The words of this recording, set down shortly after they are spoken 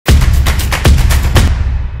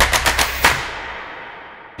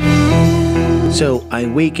So I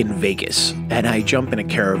wake in Vegas, and I jump in a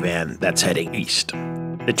caravan that's heading east.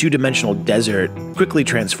 The two-dimensional desert quickly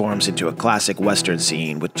transforms into a classic western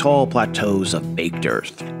scene with tall plateaus of baked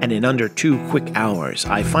earth. And in under 2 quick hours,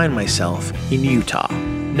 I find myself in Utah,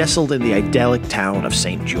 nestled in the idyllic town of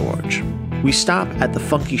St. George. We stop at the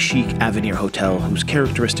funky chic Avenir Hotel, whose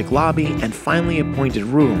characteristic lobby and finely appointed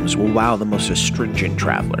rooms will wow the most astringent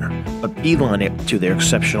traveler, but beeline it to their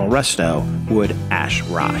exceptional resto, Wood Ash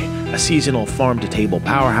Rye, a seasonal farm-to-table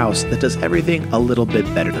powerhouse that does everything a little bit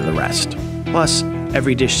better than the rest. Plus,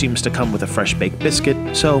 every dish seems to come with a fresh baked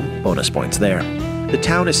biscuit, so bonus points there. The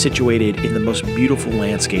town is situated in the most beautiful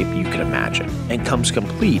landscape you can imagine, and comes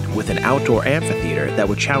complete with an outdoor amphitheater that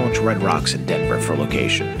would challenge Red Rocks in Denver for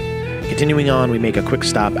location. Continuing on, we make a quick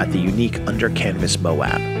stop at the unique Under Canvas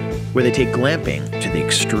Moab, where they take glamping to the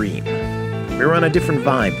extreme. We were on a different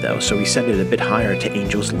vibe though, so we sent it a bit higher to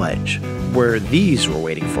Angel's Ledge, where these were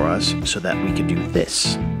waiting for us so that we could do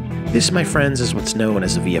this. This, my friends, is what's known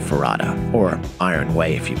as the Via Ferrata, or Iron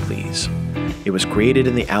Way if you please. It was created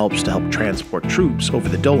in the Alps to help transport troops over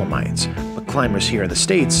the Dolomites, but climbers here in the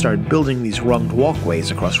States started building these runged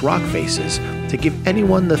walkways across rock faces to give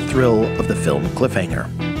anyone the thrill of the film cliffhanger.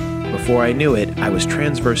 Before I knew it, I was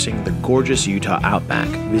transversing the gorgeous Utah outback,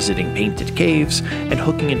 visiting painted caves, and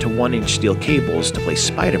hooking into 1-inch steel cables to play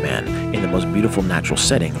Spider-Man in the most beautiful natural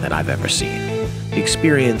setting that I've ever seen. The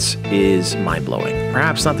experience is mind-blowing.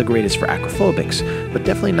 Perhaps not the greatest for acrophobics, but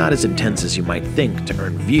definitely not as intense as you might think to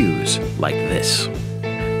earn views like this.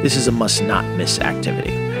 This is a must-not-miss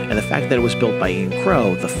activity, and the fact that it was built by Ian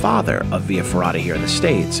Crow, the father of Via Ferrata here in the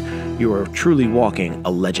States, you are truly walking a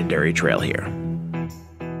legendary trail here.